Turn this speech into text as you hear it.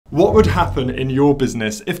What would happen in your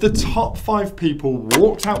business if the top 5 people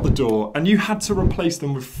walked out the door and you had to replace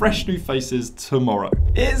them with fresh new faces tomorrow?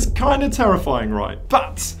 It's kind of terrifying, right?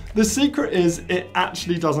 But the secret is it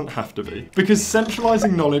actually doesn't have to be, because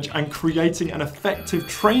centralizing knowledge and creating an effective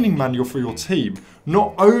training manual for your team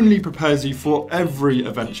not only prepares you for every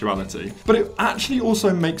eventuality, but it actually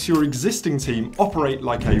also makes your existing team operate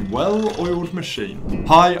like a well-oiled machine.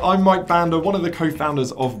 Hi, I'm Mike Bandar, one of the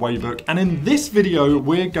co-founders of Waybook, and in this video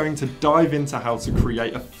we're going to dive into how to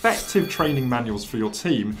create effective training manuals for your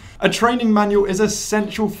team. A training manual is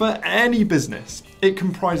essential for any business. It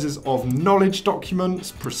comprises of knowledge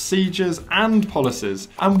documents, procedures, and policies.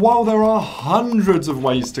 And while there are hundreds of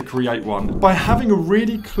ways to create one, by having a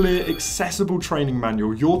really clear, accessible training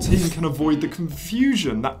manual, your team can avoid the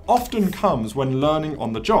confusion that often comes when learning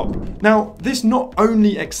on the job. Now, this not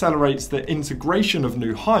only accelerates the integration of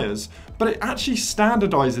new hires, but it actually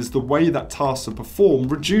standardizes the way that tasks are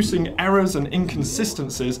performed, reducing errors and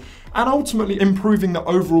inconsistencies, and ultimately improving the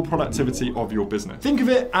overall productivity of your business. Think of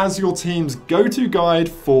it as your team's go-to guide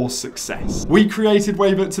for success. We created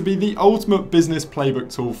Waybook to be the ultimate business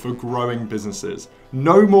playbook tool for growing businesses.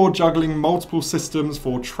 No more juggling multiple systems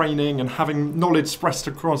for training and having knowledge spread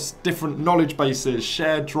across different knowledge bases,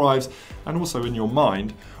 shared drives, and also in your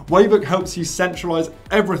mind. Waybook helps you centralize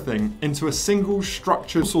everything into a single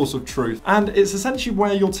structured source of truth, and it's essentially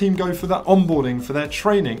where your team go for their onboarding, for their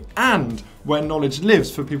training, and where knowledge lives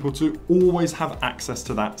for people to always have access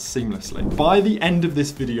to that seamlessly. By the end of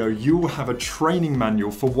this video, you will have a training manual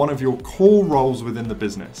for one of your core roles within the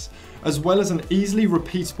business, as well as an easily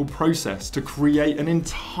repeatable process to create an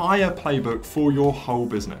entire playbook for your whole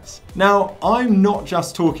business. Now, I'm not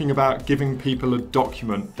just talking about giving people a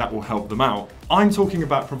document that will help them out. I'm talking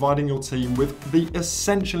about providing your team with the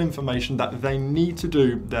essential information that they need to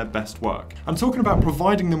do their best work. I'm talking about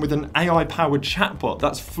providing them with an AI-powered chatbot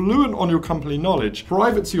that's fluent on your company knowledge,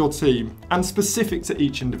 private to your team, and specific to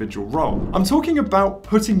each individual role. I'm talking about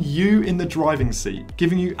putting you in the driving seat,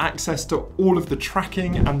 giving you access to all of the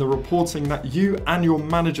tracking and the reporting that you and your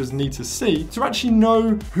managers need to see to actually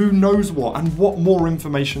know who knows what and what more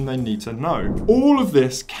information they need to know. All of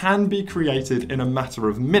this can be created in a matter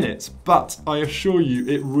of minutes, but I assure you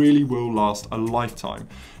it really will last a lifetime.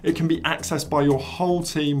 It can be accessed by your whole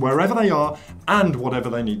team wherever they are and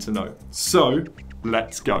whatever they need to know. So,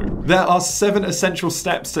 let's go. There are 7 essential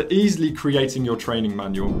steps to easily creating your training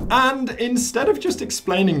manual. And instead of just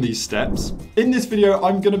explaining these steps, in this video,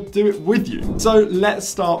 I'm gonna do it with you. So let's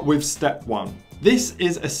start with step 1. This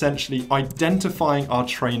is essentially identifying our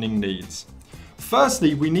training needs.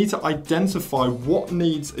 Firstly, we need to identify what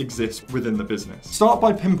needs exist within the business. Start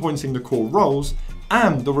by pinpointing the core roles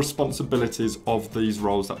and the responsibilities of these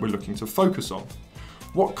roles that we're looking to focus on.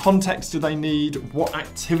 What context do they need? What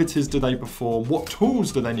activities do they perform? What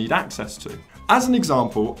tools do they need access to? As an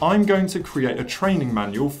example, I'm going to create a training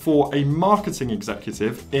manual for a marketing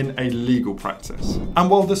executive in a legal practice. And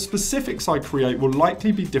while the specifics I create will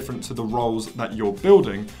likely be different to the roles that you're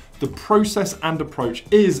building, the process and approach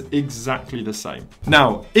is exactly the same.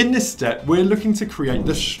 Now, in this step, we're looking to create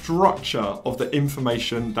the structure of the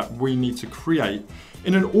information that we need to create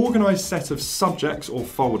in an organized set of subjects or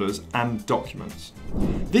folders and documents.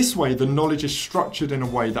 This way, the knowledge is structured in a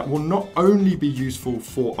way that will not only be useful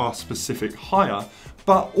for our specific hire,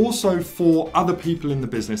 but also for other people in the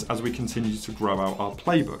business as we continue to grow out our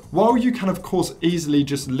playbook. While you can of course easily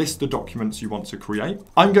just list the documents you want to create,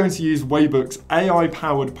 I'm going to use Waybook's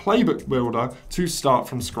AI-powered playbook builder to start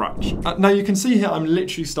from scratch. Now you can see here I'm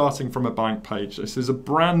literally starting from a blank page. This is a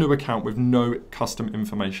brand new account with no custom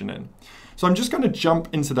information in. So I'm just going to jump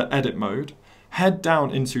into the edit mode, head down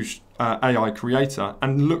into AI Creator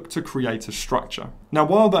and look to create a structure. Now,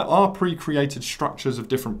 while there are pre-created structures of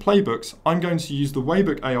different playbooks, I'm going to use the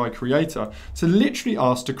Waybook AI Creator to literally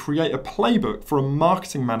ask to create a playbook for a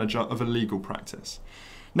marketing manager of a legal practice.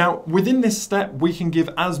 Now, within this step, we can give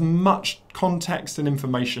as much context and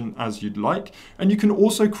information as you'd like, and you can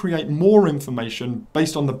also create more information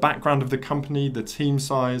based on the background of the company, the team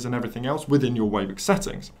size, and everything else within your Waybook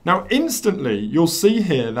settings. Now, instantly, you'll see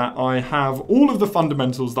here that I have all of the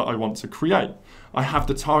fundamentals that I want to create. I have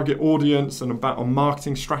the target audience and about our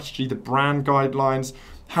marketing strategy, the brand guidelines,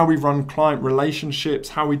 how we run client relationships,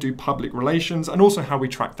 how we do public relations, and also how we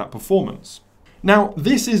track that performance. Now,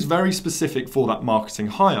 this is very specific for that marketing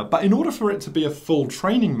hire, but in order for it to be a full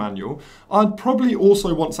training manual, I'd probably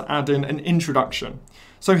also want to add in an introduction.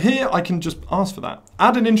 So here I can just ask for that.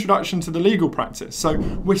 Add an introduction to the legal practice. So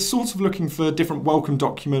we're sort of looking for different welcome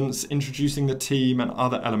documents, introducing the team and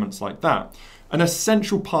other elements like that. an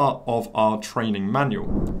essential part of our training manual.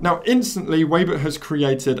 Now, instantly, Waybook has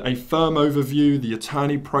created a firm overview, the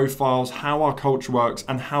attorney profiles, how our culture works,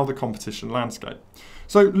 and how the competition landscape.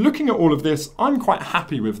 So looking at all of this, I'm quite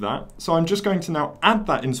happy with that. So I'm just going to now add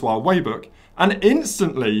that into our Waybook, and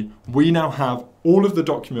instantly we now have all of the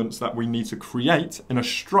documents that we need to create in a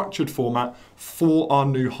structured format for our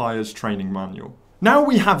new hires training manual. Now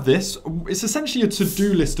we have this, it's essentially a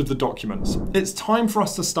to-do list of the documents. It's time for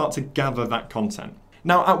us to start to gather that content.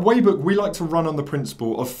 Now at Waybook, we like to run on the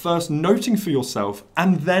principle of first noting for yourself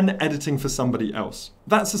and then editing for somebody else.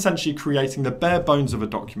 That's essentially creating the bare bones of a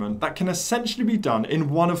document that can essentially be done in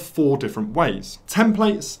one of 4 different ways: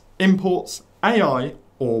 templates, imports, AI,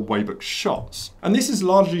 or Waybook shots. And this is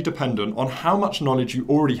largely dependent on how much knowledge you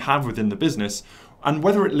already have within the business and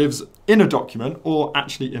whether it lives in a document or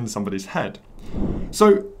actually in somebody's head.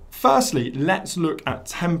 So firstly, let's look at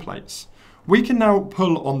templates. We can now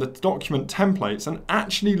pull on the document templates and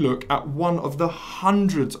actually look at one of the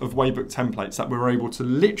hundreds of Waybook templates that we're able to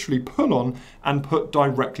literally pull on and put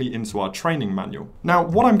directly into our training manual. Now,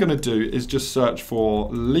 what I'm going to do is just search for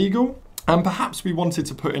legal, and perhaps we wanted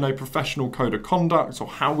to put in a professional code of conduct or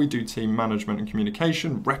how we do team management and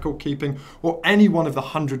communication, record keeping, or any one of the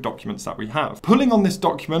 100 documents that we have. Pulling on this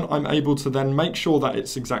document, I'm able to then make sure that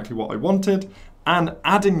it's exactly what I wanted and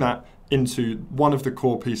adding that into one of the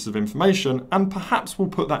core pieces of information, and perhaps we'll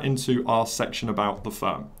put that into our section about the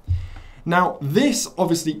firm. Now, this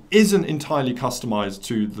obviously isn't entirely customized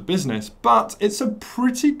to the business, but it's a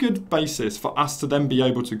pretty good basis for us to then be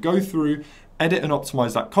able to go through, edit and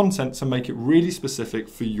optimize that content to make it really specific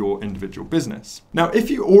for your individual business. Now,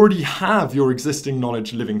 if you already have your existing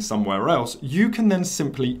knowledge living somewhere else, you can then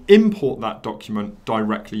simply import that document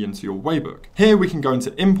directly into your Waybook. Here we can go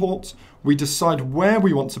into import, we decide where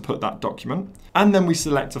we want to put that document, and then we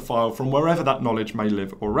select a file from wherever that knowledge may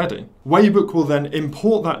live already. Waybook will then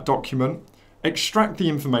import that document, extract the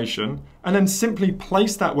information, and then simply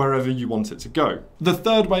place that wherever you want it to go. The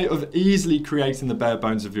third way of easily creating the bare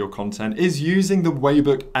bones of your content is using the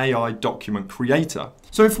Waybook AI document creator.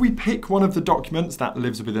 So if we pick one of the documents that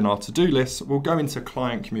lives within our to-do list, we'll go into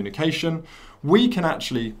client communication. We can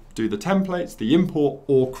actually do the templates, the import,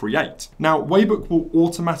 or create. Now, Waybook will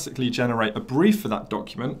automatically generate a brief for that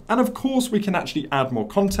document. And of course, we can actually add more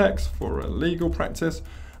context for a legal practice.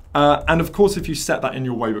 And of course, if you set that in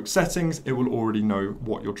your Waybook settings, it will already know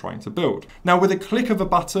what you're trying to build. Now, with a click of a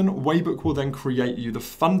button, Waybook will then create you the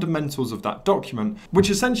fundamentals of that document, which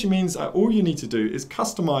essentially means that all you need to do is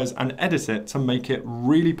customize and edit it to make it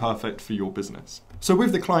really perfect for your business. So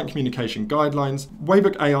with the client communication guidelines,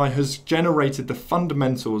 Waybook AI has generated the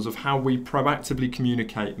fundamentals of how we proactively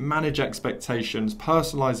communicate, manage expectations,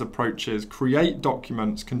 personalize approaches, create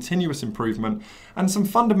documents, continuous improvement, and some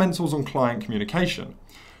fundamentals on client communication.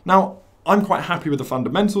 Now, I'm quite happy with the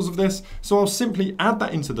fundamentals of this, so I'll simply add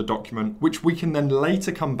that into the document, which we can then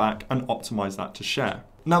later come back and optimize that to share.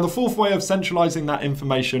 Now, the fourth way of centralizing that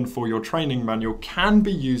information for your training manual can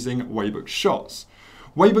be using Waybook Shots.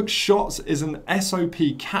 Waybook Shots is an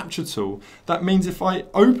SOP capture tool. That means if I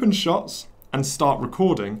open Shots and start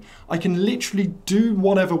recording, I can literally do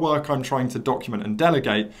whatever work I'm trying to document and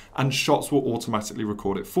delegate, and Shots will automatically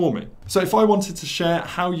record it for me. So if I wanted to share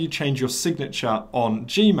how you change your signature on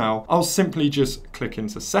Gmail, I'll simply just click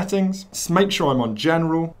into settings, make sure I'm on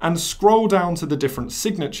general, and scroll down to the different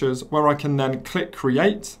signatures where I can then click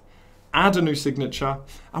create, add a new signature,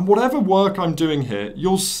 and whatever work I'm doing here,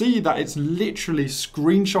 you'll see that it's literally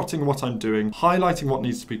screenshotting what I'm doing, highlighting what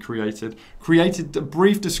needs to be created a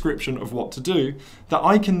brief description of what to do, that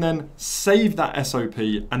I can then save that SOP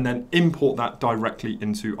and then import that directly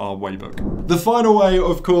into our Waybook. The final way,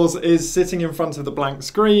 of course, is sitting in front of the blank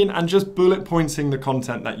screen and just bullet pointing the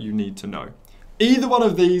content that you need to know. Either one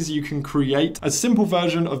of these, you can create a simple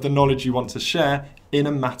version of the knowledge you want to share in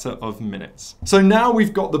a matter of minutes. So now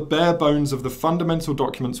we've got the bare bones of the fundamental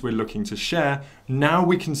documents we're looking to share. Now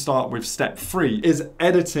we can start with step 3, is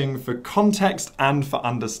editing for context and for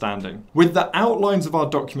understanding. With the outlines of our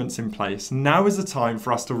documents in place, now is the time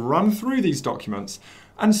for us to run through these documents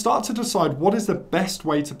and start to decide what is the best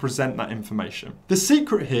way to present that information. The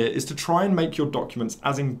secret here is to try and make your documents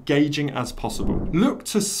as engaging as possible. Look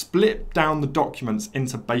to split down the documents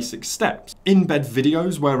into basic steps. Embed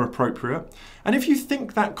videos where appropriate. And if you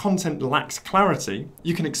think that content lacks clarity,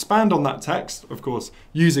 you can expand on that text, of course,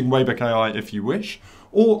 using Waybook AI if you wish,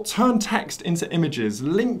 or turn text into images,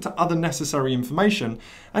 link to other necessary information,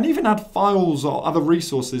 and even add files or other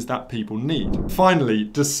resources that people need. Finally,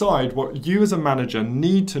 decide what you as a manager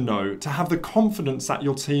need to know to have the confidence that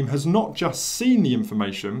your team has not just seen the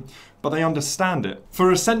information, but they understand it.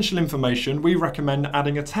 For essential information, we recommend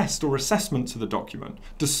adding a test or assessment to the document,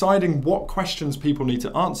 deciding what questions people need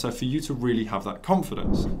to answer for you to really have that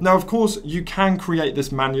confidence. Now, of course, you can create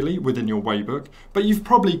this manually within your Waybook, but you've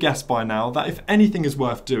probably guessed by now that if anything is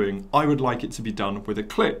worth doing, I would like it to be done with a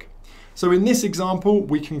click. So in this example,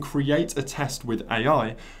 we can create a test with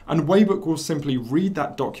AI, and Waybook will simply read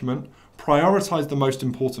that document, prioritize the most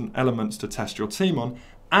important elements to test your team on,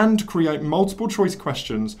 and create multiple choice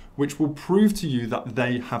questions which will prove to you that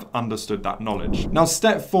they have understood that knowledge. Now,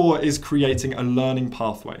 step 4 is creating a learning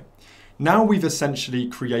pathway. Now we've essentially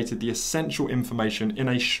created the essential information in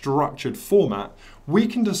a structured format, we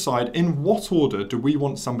can decide in what order do we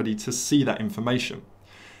want somebody to see that information.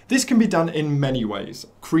 This can be done in many ways,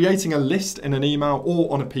 creating a list in an email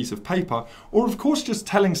or on a piece of paper, or of course just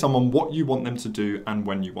telling someone what you want them to do and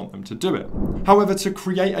when you want them to do it. However, to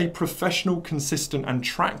create a professional, consistent and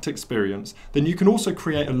tracked experience, then you can also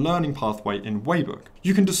create a learning pathway in Waybook.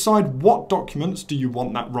 You can decide what documents do you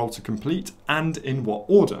want that role to complete and in what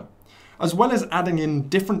order, as well as adding in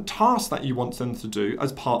different tasks that you want them to do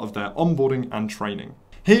as part of their onboarding and training.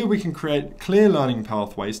 Here we can create clear learning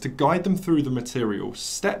pathways to guide them through the material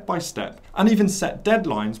step by step, and even set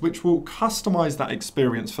deadlines which will customize that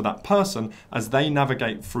experience for that person as they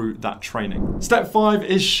navigate through that training. Step 5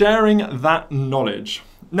 is sharing that knowledge.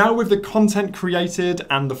 Now with the content created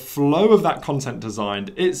and the flow of that content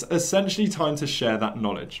designed, it's essentially time to share that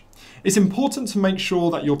knowledge. It's important to make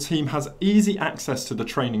sure that your team has easy access to the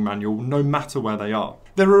training manual no matter where they are.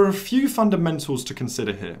 There are a few fundamentals to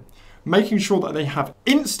consider here. Making sure that they have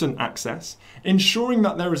instant access, ensuring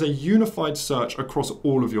that there is a unified search across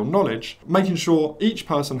all of your knowledge, making sure each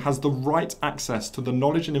person has the right access to the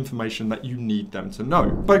knowledge and information that you need them to know.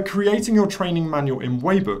 By creating your training manual in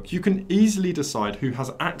Waybook, you can easily decide who has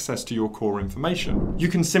access to your core information. You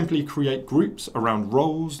can simply create groups around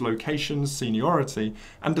roles, locations, seniority,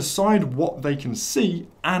 and decide what they can see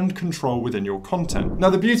and control within your content. Now,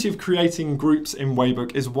 the beauty of creating groups in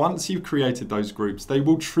Waybook is once you've created those groups, they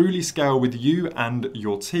will truly scale with you and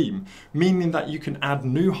your team, meaning that you can add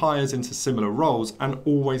new hires into similar roles and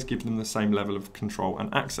always give them the same level of control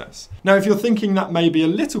and access. Now, if you're thinking that may be a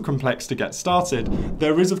little complex to get started,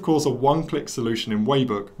 there is of course a one-click solution in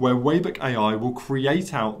Waybook where Waybook AI will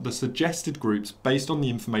create out the suggested groups based on the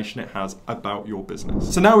information it has about your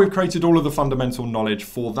business. So now we've created all of the fundamental knowledge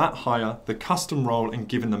for that hire, the custom role, and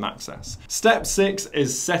given them access. Step 6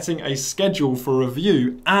 is setting a schedule for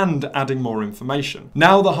review and adding more information.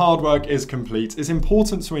 Now the hard work is complete, it's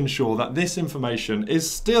important to ensure that this information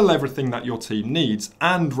is still everything that your team needs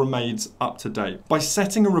and remains up to date by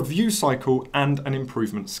setting a review cycle and an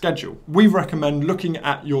improvement schedule. We recommend looking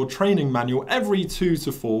at your training manual every 2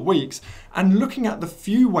 to 4 weeks and looking at the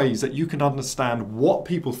few ways that you can understand what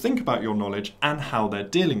people think about your knowledge and how they're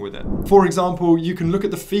dealing with it. For example, you can look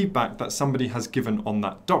at the feedback that somebody has given on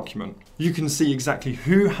that document. You can see exactly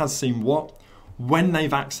who has seen what, when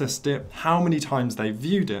they've accessed it, how many times they've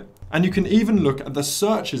viewed it, and you can even look at the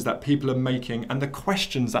searches that people are making and the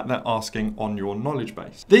questions that they're asking on your knowledge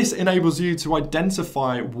base. This enables you to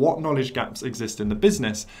identify what knowledge gaps exist in the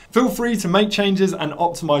business. Feel free to make changes and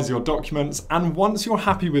optimize your documents, and once you're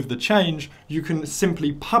happy with the change, you can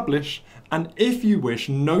simply publish, and if you wish,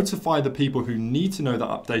 notify the people who need to know that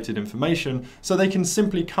updated information so they can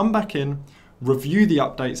simply come back in, review the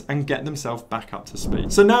updates and get themselves back up to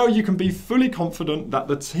speed. So now you can be fully confident that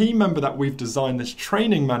the team member that we've designed this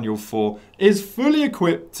training manual for is fully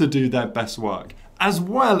equipped to do their best work, as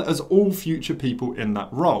well as all future people in that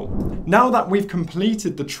role. Now that we've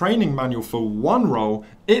completed the training manual for one role,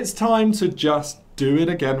 it's time to just do it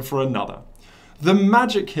again for another. The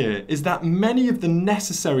magic here is that many of the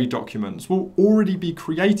necessary documents will already be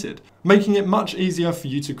created, making it much easier for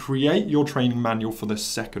you to create your training manual for the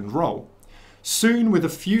second role. Soon, with a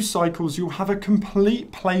few cycles, you'll have a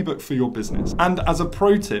complete playbook for your business. And as a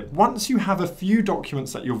pro tip, once you have a few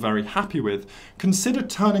documents that you're very happy with, consider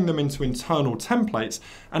turning them into internal templates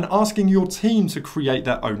and asking your team to create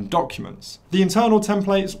their own documents. The internal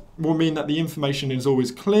templates will mean that the information is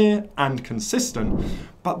always clear and consistent,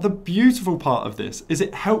 but the beautiful part of this is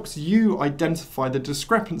it helps you identify the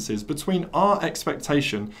discrepancies between our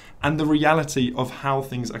expectation and the reality of how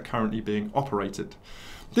things are currently being operated.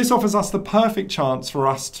 This offers us the perfect chance for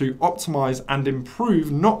us to optimize and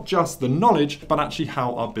improve not just the knowledge, but actually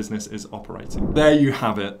how our business is operating. There you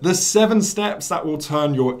have it, the 7 steps that will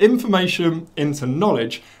turn your information into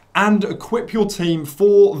knowledge and equip your team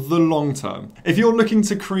for the long term. If you're looking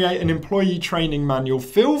to create an employee training manual,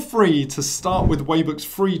 feel free to start with Waybook's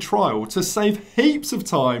free trial to save heaps of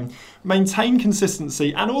time, maintain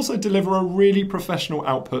consistency, and also deliver a really professional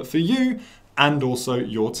output for you and also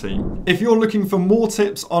your team. If you're looking for more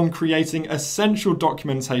tips on creating essential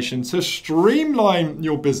documentation to streamline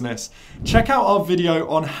your business, check out our video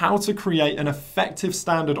on how to create an effective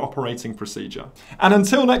standard operating procedure. And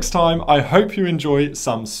until next time, I hope you enjoy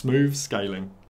some smooth scaling.